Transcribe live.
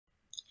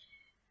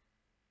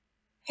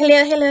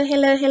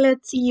Hello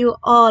to you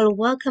all.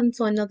 Welcome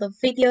to another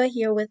video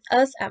here with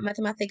us at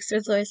Mathematics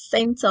Resource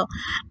Center.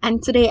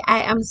 And today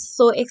I am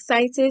so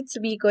excited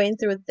to be going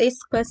through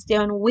this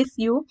question with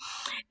you.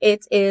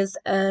 It is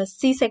a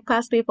CSEC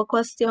past paper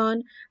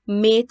question,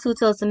 May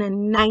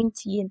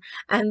 2019.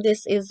 And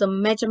this is a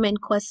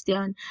measurement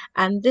question.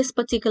 And this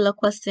particular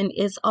question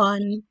is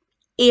on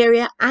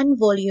area and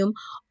volume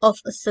of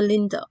a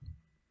cylinder.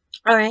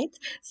 All right,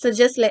 so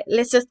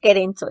let's just get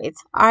into it.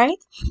 All right,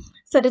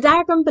 so the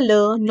diagram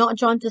below, not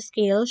drawn to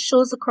scale,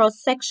 shows a cross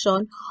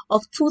section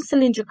of two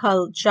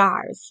cylindrical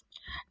jars,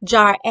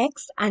 jar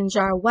X and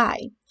jar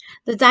Y.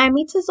 The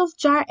diameters of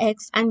jar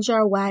X and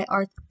jar Y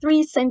are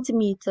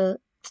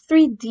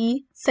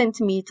 3D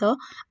centimeter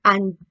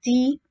and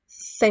D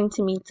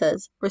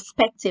centimeters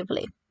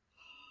respectively.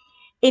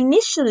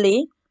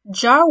 Initially,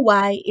 jar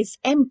Y is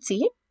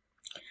empty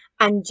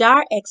and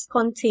jar X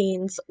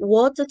contains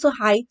water to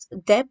height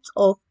depth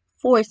of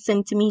 4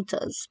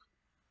 centimeters.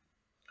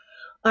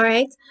 All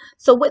right,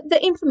 so with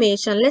the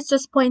information, let's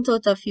just point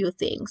out a few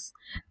things.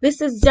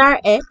 This is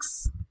jar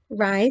X,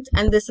 right?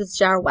 And this is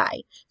jar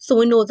Y. So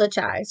we know the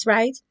jars,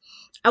 right?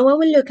 And when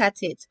we look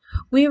at it,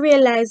 we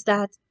realize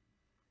that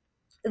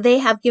they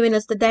have given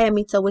us the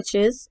diameter, which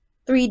is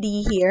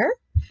 3D here,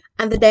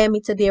 and the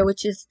diameter there,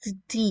 which is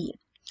D.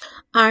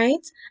 All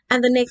right,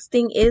 and the next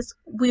thing is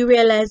we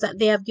realize that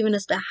they have given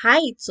us the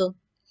height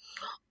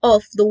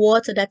of the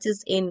water that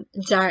is in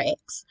jar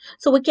X.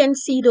 So we can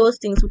see those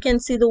things. We can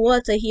see the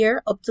water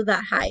here up to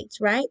that height,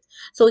 right?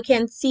 So we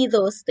can see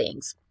those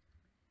things.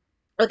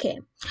 Okay,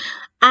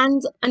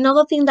 and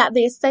another thing that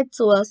they said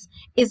to us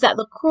is that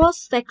the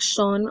cross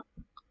section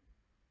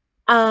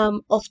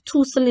of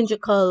two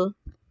cylindrical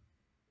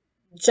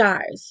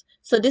jars.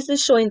 So this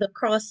is showing the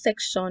cross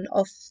section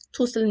of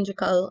two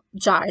cylindrical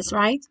jars,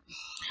 right?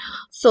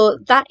 So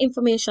that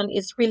information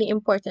is really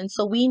important.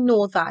 So we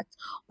know that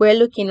we're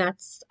looking at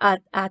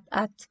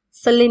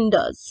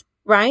cylinders,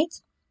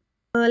 right?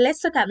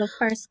 Let's look at the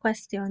first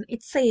question.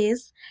 It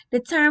says,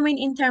 determine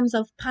in terms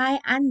of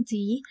pi and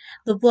d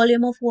the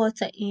volume of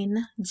water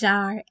in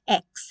jar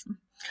X.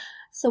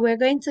 So we're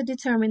going to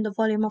determine the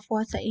volume of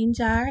water in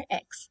jar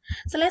X.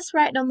 So let's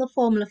write down the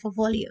formula for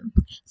volume.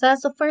 So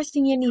that's the first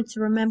thing you need to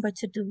remember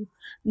to do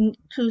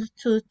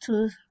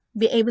to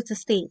be able to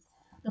state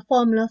the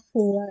formula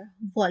for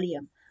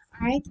volume.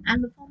 All right,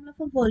 and the formula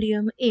for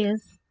volume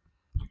is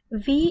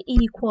V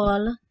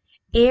equal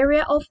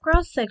area of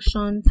cross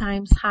section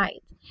times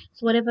height.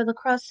 So whatever the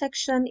cross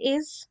section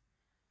is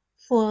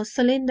for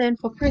cylinder and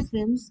for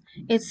prisms,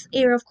 it's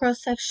area of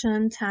cross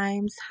section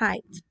times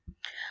height.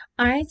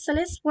 All right, so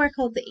let's work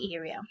out the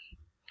area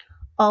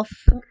of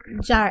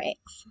jar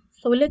X.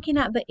 So we're looking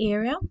at the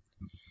area,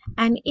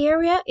 and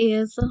area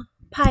is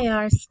pi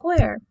r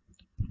squared.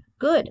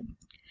 Good.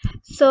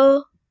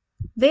 So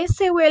they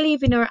say we're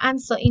leaving our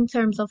answer in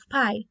terms of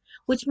pi,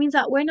 which means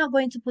that we're not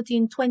going to put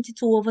in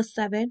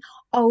 22/7,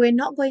 or we're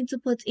not going to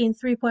put in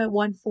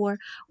 3.14.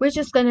 We're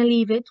just going to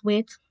leave it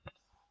with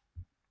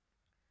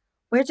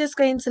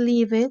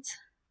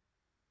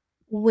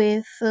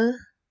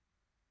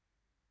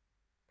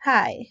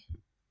pi.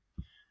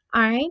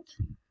 All right.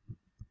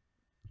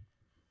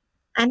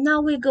 And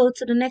now we go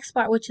to the next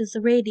part, which is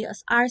the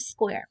radius, r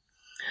squared.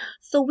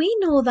 So we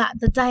know that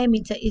the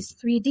diameter is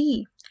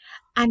 3D.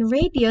 And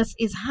radius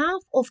is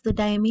half of the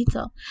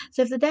diameter.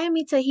 So if the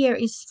diameter here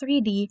is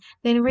 3D,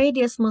 then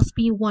radius must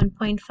be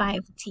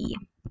 1.5t.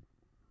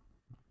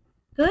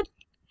 Good.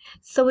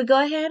 So we go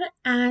ahead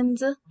and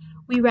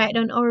we write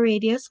down our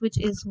radius, which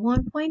is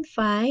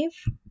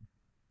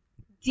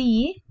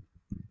 1.5d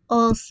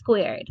all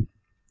squared.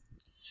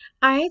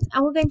 All right,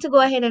 and we're going to go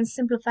ahead and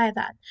simplify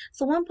that.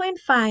 So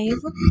 1.5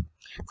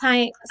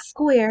 times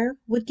square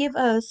would give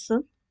us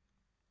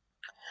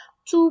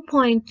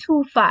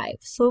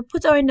 2.25. So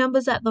put our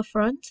numbers at the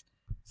front.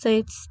 So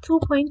it's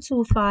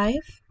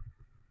 2.25.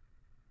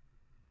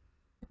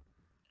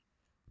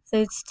 So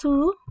it's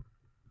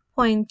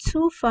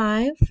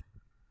 2.25.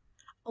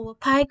 Our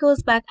pi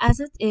goes back as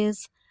it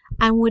is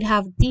and would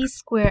have d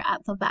squared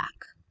at the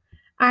back.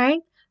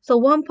 Alright, so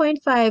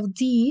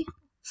 1.5d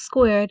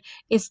squared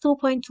is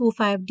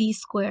 2.25d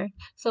squared.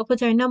 So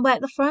put our number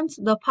at the front,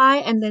 the pi,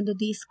 and then the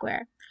d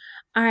squared.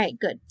 Alright,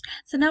 good.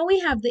 So now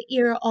we have the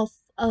area of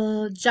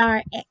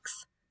jar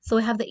X. So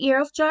we have the area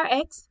of jar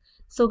X.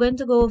 So we're going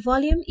to go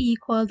volume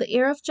equal the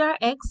area of jar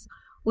X,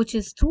 which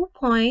is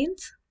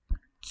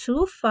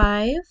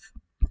 2.25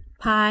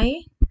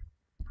 pi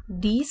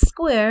d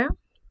square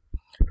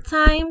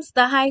times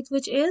the height,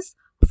 which is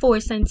 4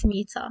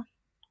 centimeter.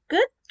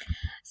 Good.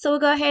 So we'll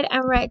go ahead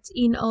and write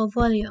in our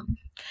volume.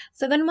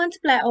 So we're going to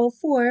multiply our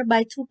 4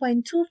 by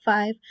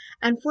 2.25,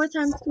 and 4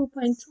 times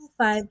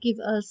 2.25 give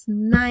us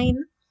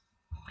 9.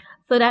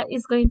 So that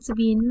is going to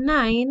be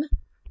 9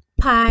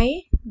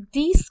 pi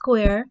d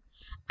square,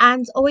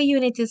 and our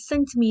unit is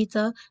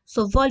centimeter,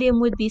 so volume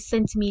would be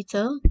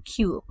centimeter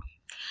cube.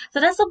 So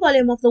that's the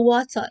volume of the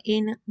water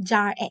in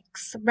jar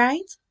X,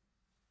 right?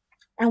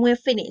 And we're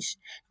finished.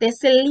 They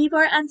still leave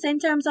our answer in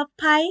terms of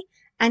pi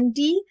and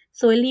d.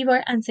 So we leave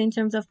our answer in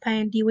terms of pi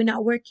and d. We're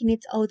not working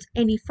it out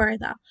any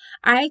further.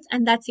 Alright,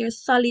 and that's your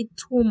solid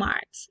 2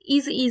 marks.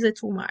 Easy, easy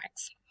 2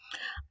 marks.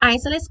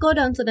 Alright, so let's go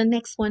down to the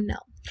next one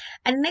now.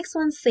 And the next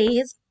one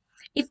says,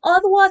 if all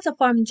the water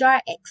from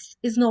jar X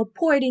is now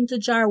poured into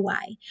jar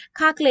Y,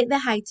 calculate the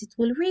height it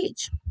will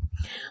reach.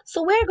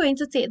 So we're going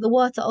to take the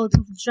water out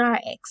of jar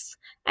X.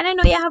 And I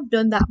know you have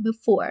done that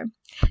before.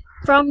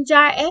 From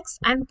jar X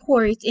and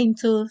pour it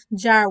into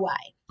jar Y.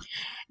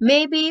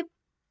 Maybe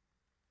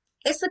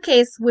it's a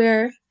case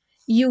where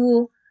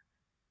you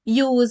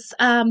use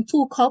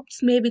 2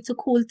 cups maybe to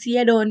cool tea.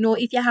 I don't know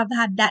if you have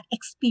had that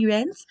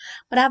experience,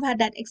 but I've had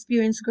that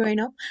experience growing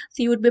up.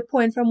 So you would be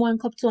pouring from 1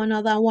 cup to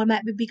another, and one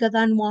might be bigger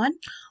than one.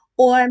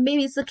 Or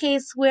maybe it's a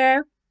case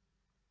where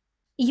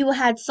you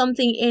had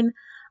something in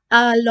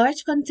a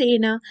large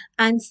container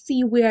and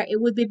see where it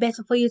would be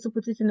better for you to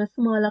put it in a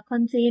smaller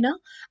container,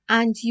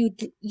 and you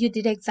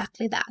did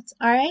exactly that.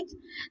 All right,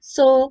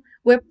 so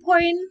we're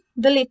pouring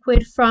the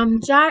liquid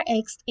from jar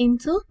X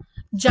into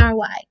jar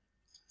Y.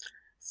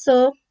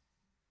 So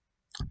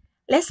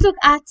let's look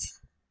at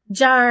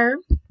jar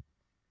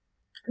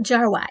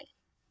Y,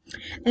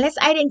 and let's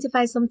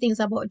identify some things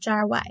about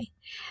jar Y.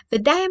 The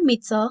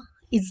diameter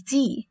is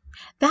d.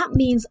 That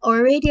means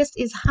our radius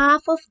is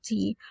half of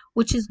d,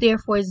 which is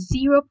therefore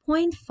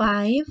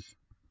 0.5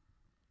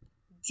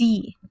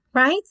 d,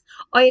 right?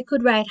 Or you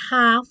could write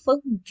half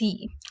of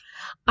d.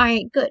 All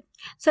right, good.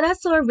 So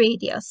that's our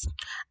radius.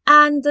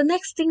 And the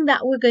next thing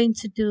that we're going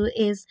to do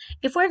is,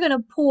 if we're going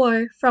to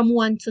pour from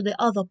one to the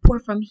other, pour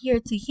from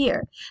here to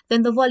here,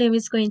 then the volume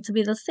is going to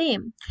be the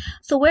same.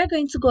 So we're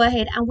going to go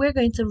ahead and we're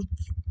going to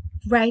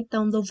write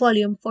down the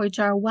volume for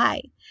jar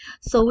Y.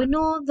 So we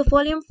know the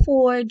volume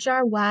for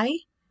jar Y,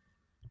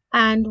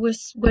 and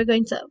we're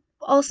going to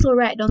also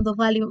write down the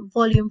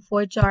volume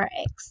for jar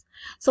X.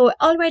 So we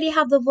already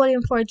have the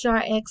volume for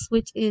jar X,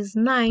 which is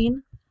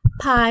 9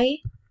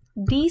 pi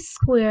d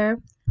square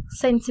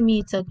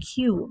centimeter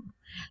cube.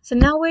 So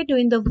now we're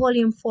doing the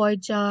volume for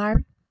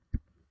jar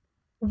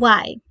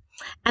Y.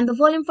 And the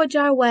volume for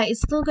jar Y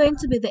is still going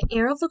to be the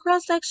area of the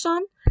cross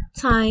section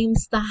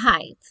times the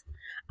height.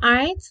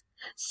 Alright,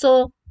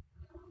 so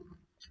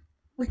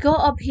we go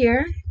up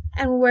here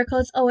and we work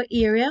out our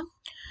area.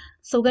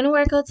 So we're going to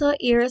work out our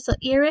area. So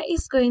area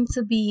is going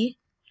to be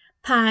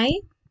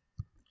pi.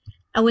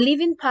 And we're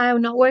leaving pi. We're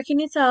not working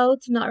it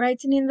out, not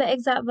writing in the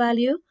exact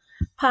value.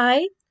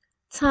 Pi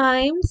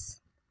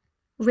times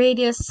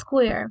radius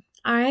square.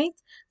 Alright,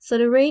 so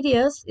the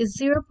radius is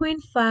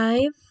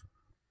 0.5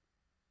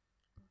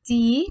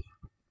 d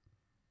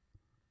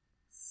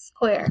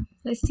square.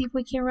 Let's see if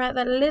we can write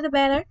that a little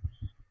better.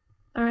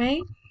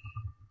 Alright,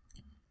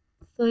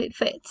 so it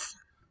fits.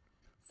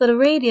 So the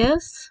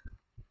radius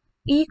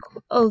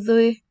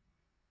the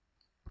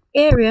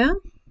area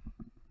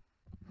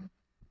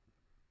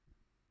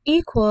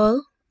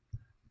equal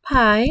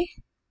pi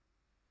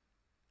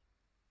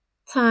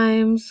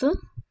times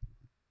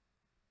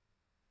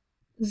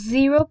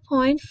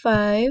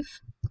 0.5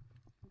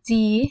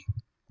 d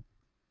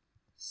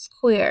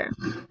square.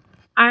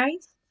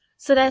 Alright,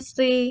 so that's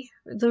the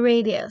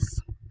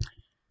radius.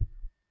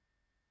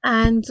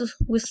 And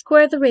we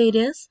square the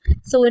radius,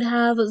 so we'd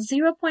have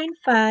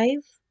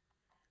 0.5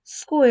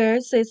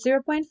 squared, so it's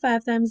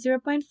 0.5 times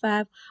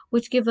 0.5,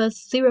 which gives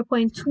us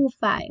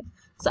 0.25.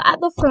 So at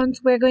the front,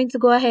 we're going to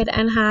go ahead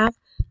and have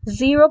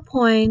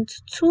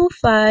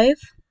 0.25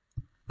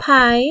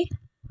 pi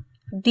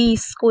d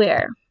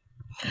square.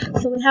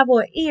 So we have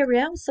our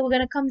area, so we're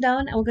going to come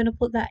down and we're going to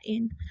put that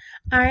in.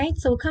 Alright,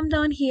 so we'll come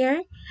down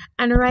here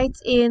and write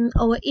in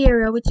our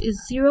area, which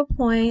is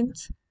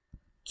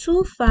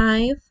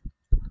 0.25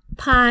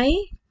 pi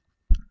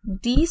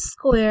d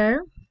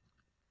square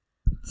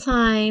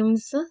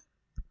times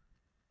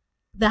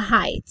the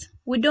height.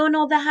 We don't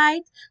know the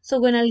height, so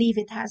we're going to leave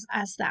it as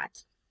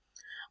that.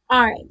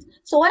 Alright,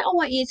 so what I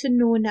want you to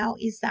know now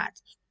is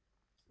that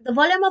the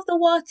volume of the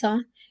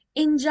water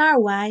in jar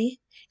Y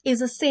is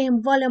the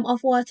same volume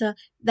of water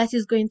that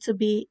is going to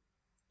be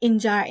in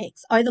jar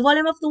X, or the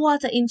volume of the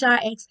water in jar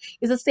X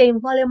is the same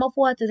volume of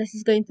water that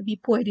is going to be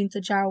poured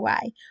into jar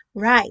Y,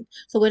 right?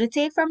 So we're going to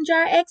take from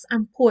jar X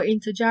and pour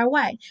into jar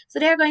Y. So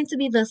they're going to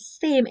be the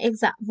same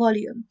exact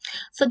volume.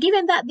 So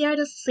given that they're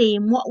the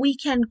same, what we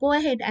can go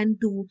ahead and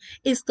do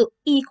is to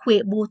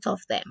equate both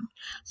of them.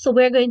 So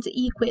we're going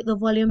to equate the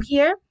volume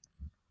here,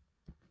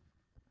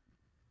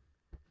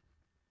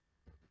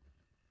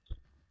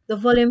 the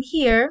volume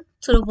here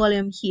to the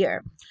volume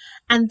here.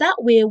 And that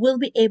way we'll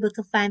be able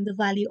to find the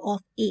value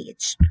of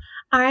H.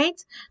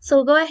 Alright,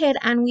 so go ahead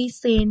and we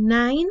say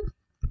 9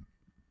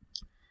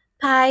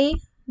 pi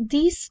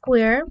d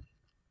square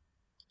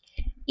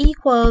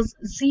equals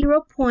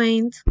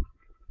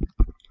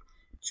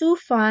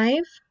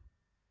 0.25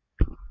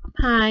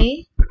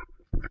 pi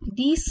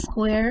d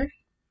square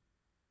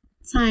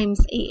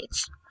times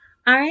H.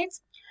 Alright,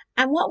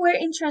 and what we're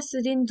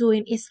interested in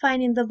doing is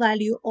finding the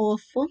value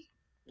of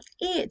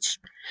H.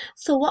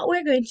 So what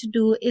we're going to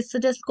do is to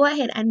just go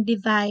ahead and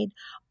divide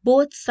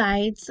both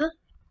sides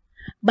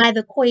by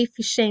the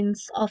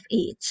coefficients of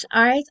h,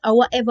 all right, or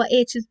whatever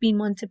h is being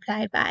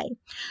multiplied by.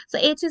 So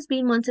h is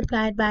being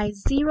multiplied by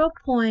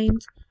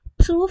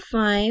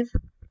 0.25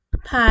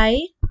 pi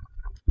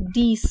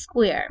d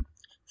square.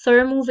 So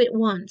remove it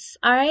once,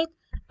 all right,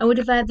 and we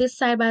divide this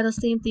side by the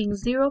same thing,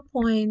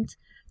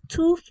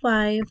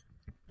 0.25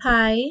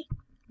 pi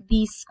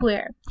d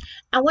square.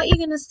 And what you're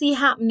going to see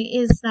happening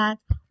is that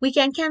we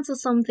can cancel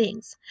some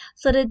things.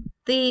 So the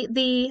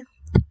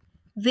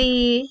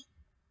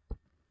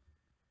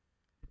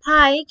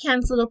pi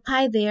cancel the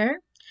pi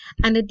there,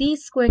 and the d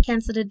square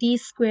cancel the d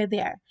square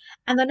there.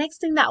 And the next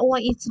thing that I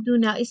want you to do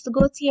now is to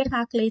go to your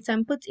calculator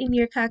and put in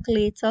your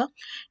calculator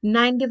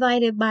 9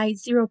 divided by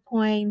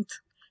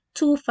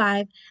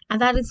 0.25,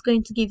 and that is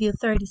going to give you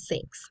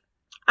 36.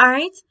 All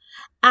right,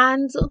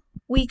 and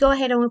we go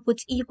ahead and we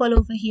put equal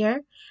over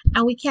here,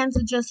 and we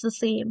cancel just the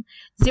same.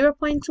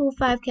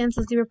 0.25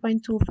 cancel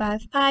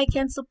 0.25, pi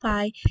cancel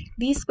pi,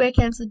 d square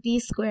cancel d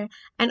square,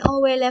 and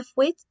all we're left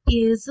with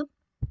is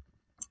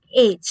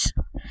h.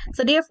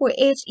 So therefore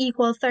h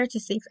equals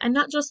 36, and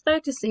not just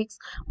 36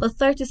 but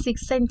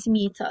 36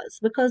 centimeters,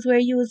 because we're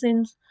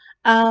using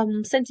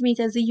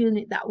centimeters the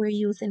unit that we're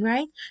using,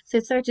 right? So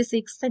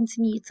 36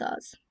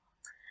 centimeters,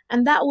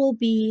 and that will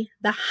be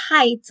the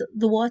height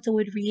the water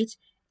would reach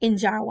in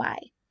jar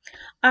Y.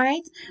 All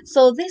right,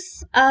 so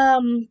this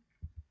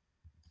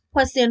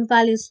question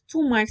values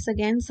 2 marks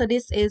again, so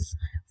this is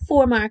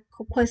 4-mark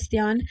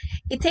question.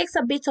 It takes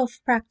a bit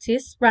of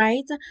practice,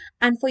 right,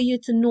 and for you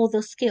to know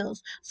the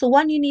skills. So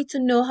 1, you need to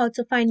know how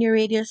to find your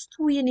radius.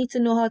 2, you need to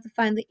know how to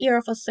find the area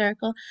of a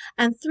circle,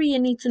 and 3, you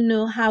need to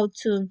know how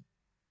to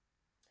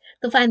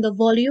find the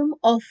volume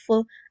of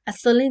a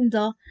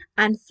cylinder,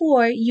 and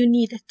 4, you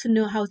need to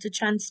know how to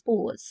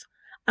transpose.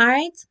 All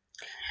right,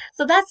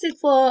 so that's it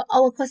for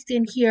our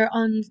question here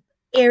on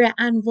area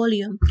and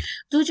volume.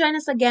 Do join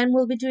us again.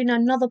 We'll be doing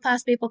another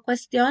past paper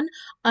question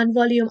on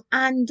volume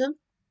and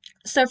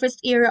surface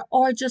area,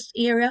 or just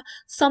area,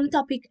 some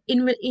topic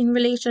in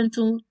relation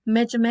to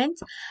measurement.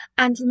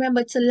 And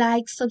remember to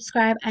like,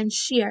 subscribe, and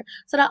share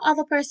so that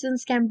other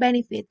persons can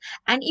benefit.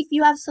 And if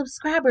you have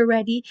subscribed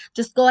already,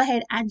 just go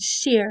ahead and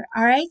share.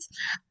 All right,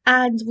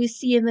 and we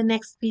see you in the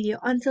next video.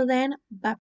 Until then, bye.